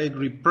is I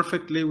agree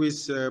perfectly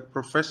with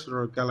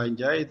Professor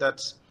Galanjai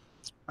that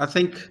I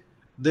think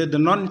the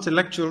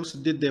non-intellectuals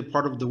did their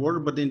part of the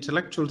work, but the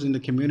intellectuals in the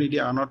community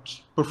are not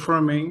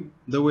performing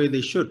the way they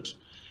should.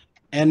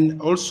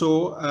 And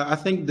also, I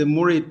think the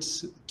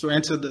Murids, to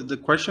answer the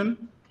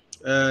question,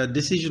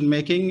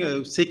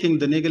 decision-making, seeking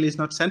the Nigel is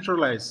not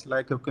centralized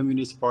like a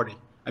communist party.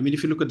 I mean,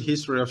 if you look at the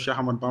history of Shah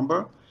Ahmad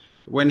Bamba,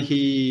 when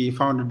he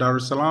founded Dar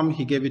es Salaam,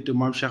 he gave it to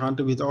Imam Sheikh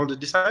Anta with all the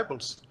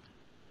disciples.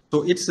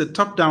 So it's a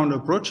top-down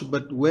approach,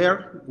 but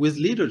where with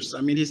leaders?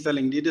 I mean, he's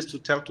telling leaders to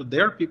tell to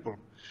their people.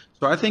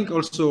 So I think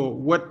also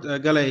what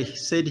Galay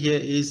said here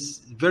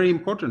is very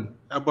important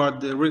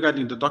about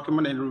regarding the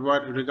document and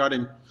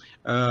regarding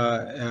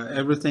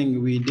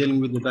everything we're dealing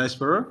with the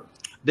diaspora.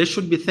 There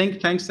should be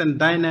think tanks and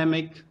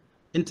dynamic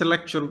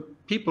intellectual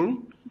people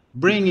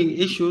bringing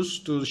issues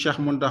to Sheikh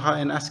Muntaha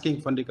and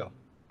asking Fandigal.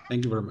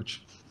 Thank you very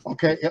much.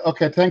 Okay,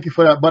 thank you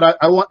for that. But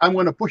I'm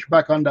going to push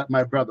back on that,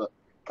 my brother.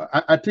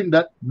 I think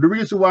that the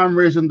reason why I'm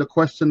raising the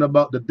question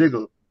about the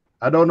Diggle,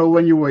 I don't know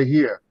when you were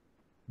here,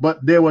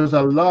 but there was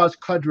a large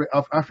cadre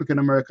of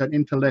African-American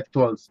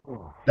intellectuals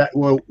that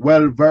were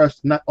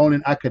well-versed not only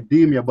in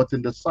academia, but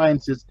in the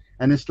sciences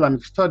and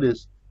Islamic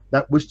studies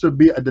that was to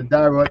be at the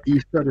Daira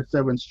East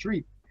 37th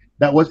Street,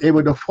 that was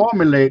able to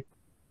formulate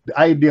the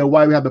idea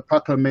why we have the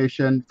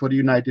proclamation for the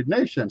United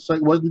Nations. So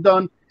it wasn't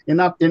done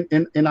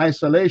in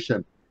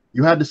isolation.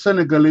 You had the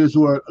Senegalese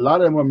who were, a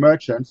lot of them were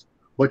merchants,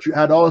 but you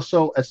had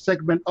also a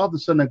segment of the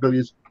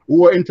Senegalese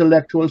who were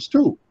intellectuals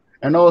too.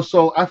 And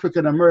also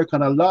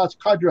African-American, a large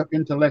cadre of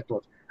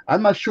intellectuals.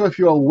 I'm not sure if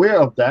you're aware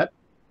of that,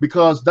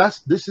 because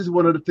this is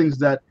one of the things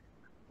that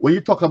when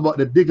you talk about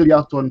the Diggle, you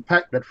have to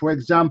unpack that. For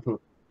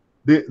example,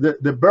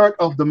 the birth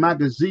of the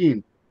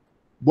magazine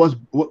was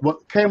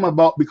what came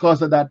about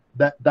because of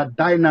that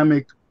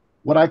dynamic,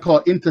 what I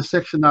call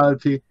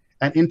intersectionality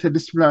and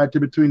interdisciplinarity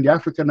between the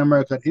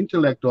African-American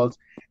intellectuals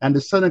and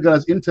the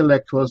Senegalese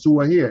intellectuals who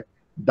were here.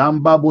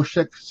 Dambabo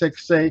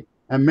Sekse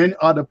and many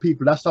other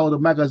people. That's how the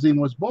magazine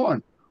was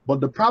born. But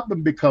the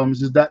problem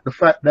becomes is that the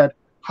fact that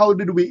how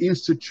did we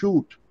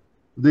institute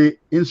the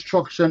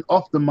instruction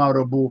of the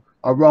Marabu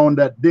around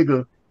that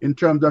Diggle in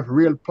terms of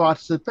real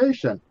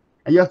participation?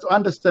 And you have to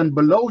understand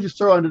below he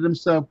surrounded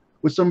himself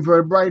with some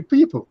very bright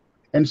people.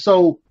 And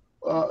so,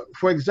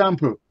 for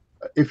example,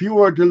 if you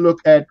were to look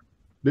at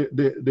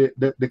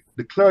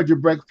the clergy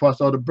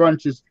breakfast or the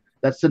brunches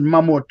that St.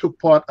 Mahmoud took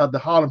part at the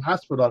Harlem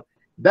Hospital,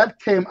 that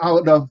came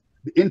out of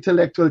the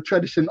intellectual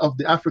tradition of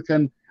the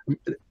African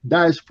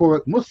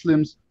diasporic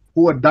Muslims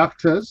who were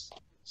doctors,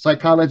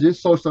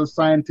 psychologists, social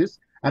scientists,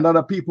 and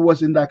other people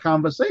was in that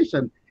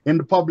conversation in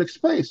the public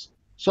space.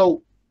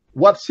 So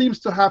what seems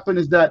to happen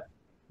is that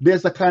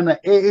there's a kind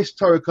of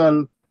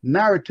ahistorical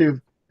narrative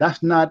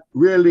that's not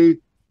really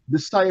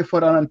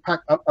deciphered and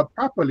unpacked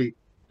properly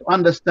to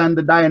understand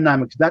the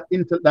dynamics, that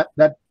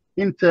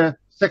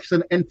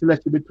intersection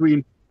intellectually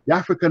between the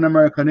African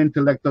American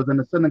intellectuals and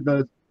the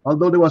Senegalese,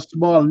 although there was a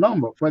small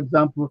number. For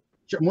example,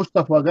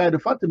 Mustafa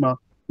Gaida Fatima,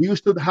 we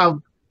used to have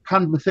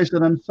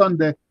conversation on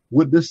Sunday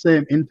with the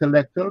same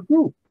intellectual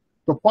group.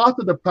 So part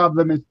of the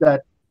problem is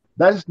that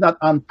is not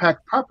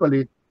unpacked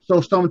properly.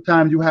 So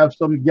sometimes you have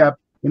some gap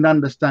in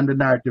understanding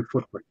the narrative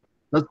footprint.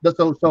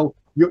 So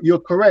you're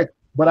correct,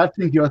 but I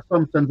think your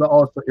assumptions are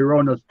also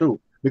erroneous too,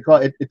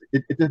 because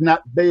it is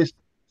not based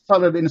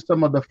solid in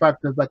some of the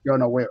factors that you're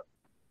unaware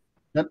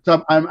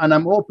of.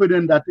 I'm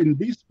hoping that in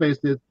these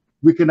spaces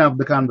we can have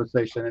the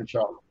conversation,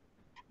 inshallah.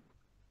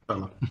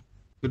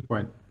 Good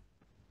point.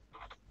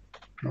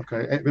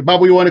 Okay,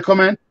 Babu, you want to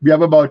comment? We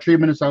have about 3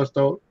 minutes, I was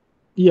told.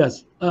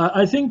 Yes,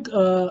 I think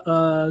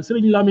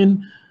Sering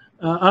Lamin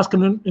asked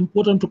an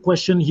important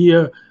question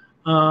here,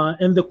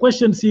 and the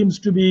question seems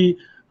to be,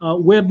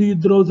 where do you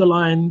draw the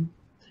line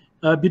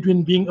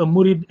between being a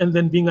Murid and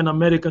then being an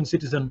American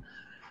citizen,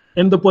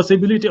 and the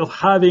possibility of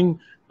having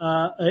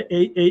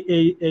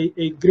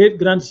a great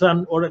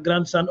grandson or a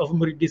grandson of a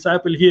Murid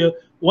disciple here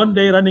one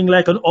day running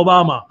like an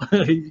Obama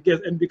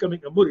and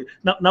becoming a Murid.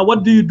 Now,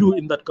 what do you do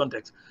in that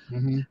context?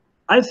 Mm-hmm.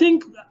 I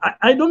think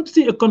I don't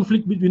see a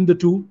conflict between the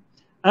two.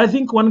 I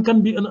think one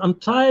can be an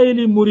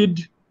entirely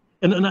Murid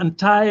and an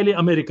entirely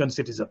American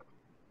citizen.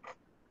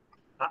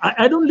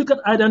 I don't look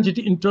at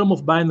identity in terms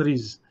of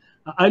binaries.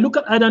 I look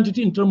at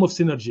identity in terms of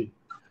synergy,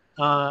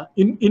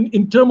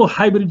 in terms of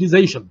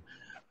hybridization.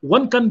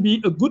 One can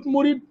be a good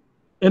Murid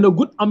and a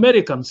good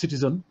American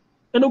citizen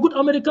and a good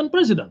American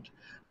president.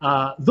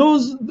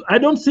 I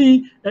don't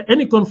see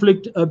any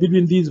conflict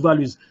between these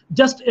values.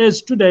 Just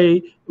as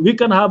today, we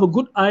can have a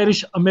good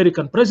Irish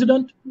American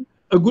president,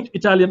 a good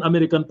Italian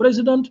American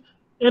president,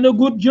 and a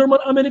good German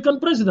American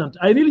president.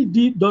 I really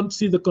don't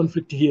see the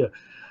conflict here.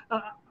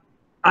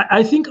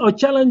 I think our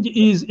challenge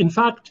is, in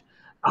fact,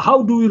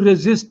 how do we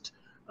resist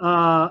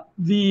the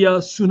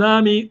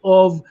tsunami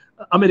of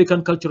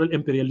American cultural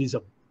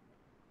imperialism?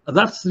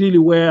 That's really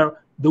where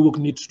the work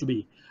needs to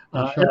be.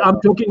 And I'm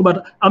talking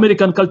about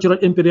American cultural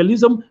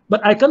imperialism,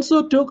 but I can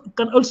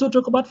also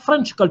talk about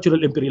French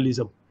cultural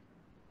imperialism.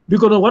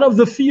 Because one of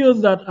the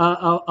fears that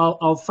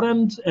our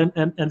friends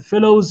and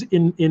fellows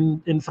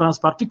in France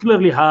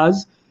particularly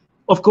has,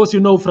 of course, you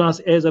know France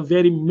as a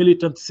very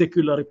militant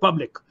secular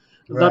republic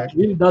that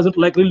really doesn't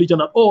like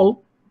religion at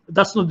all.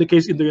 That's not the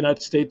case in the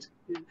United States.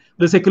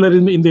 The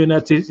secularism in the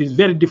United States is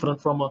very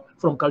different from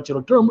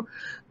cultural term.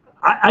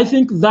 I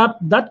think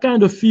that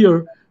kind of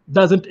fear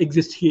doesn't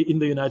exist here in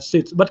the United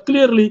States. But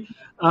clearly,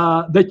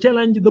 the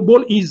challenge, the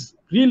ball is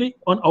really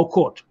on our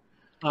court.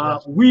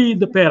 We,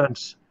 the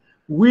parents,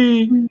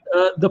 we,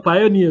 the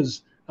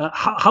pioneers,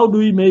 how do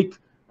we make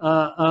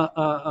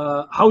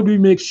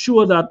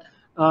sure that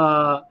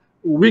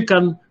we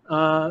can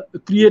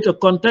create a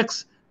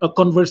context, a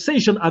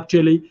conversation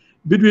actually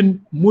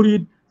between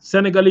Murid,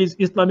 Senegalese,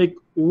 Islamic,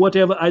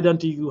 whatever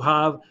identity you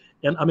have,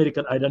 and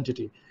American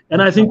identity.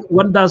 And I think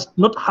one does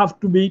not have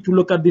to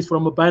look at this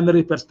from a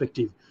binary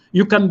perspective.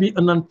 You can be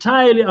an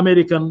entirely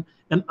American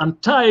and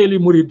entirely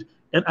Murid,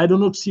 and I do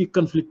not see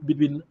conflict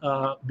between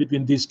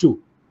these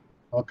two.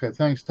 Okay,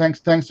 thanks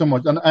so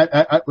much. And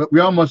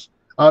we're almost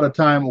out of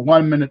time,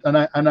 1 minute, and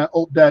I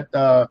hope that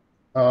I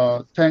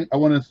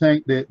want to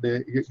thank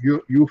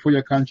you for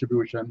your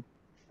contribution,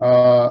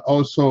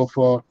 also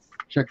for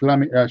Sheikh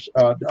Lami,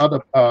 the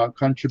other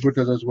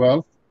contributors as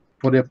well,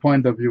 for their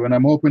point of view, and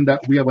I'm hoping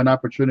that we have an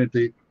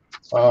opportunity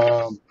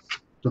to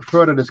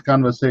further this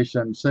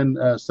conversation.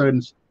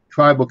 Certain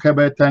Tribal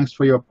Kebe, thanks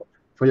for your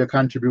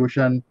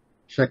contribution.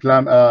 Sheikh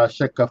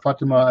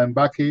Fatima and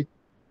Baki,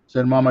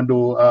 Saint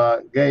Mamadou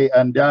Gay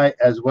and Dai,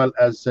 as well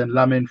as Saint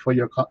Lamin for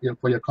your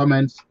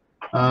comments.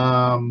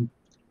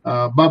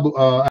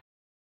 Babu.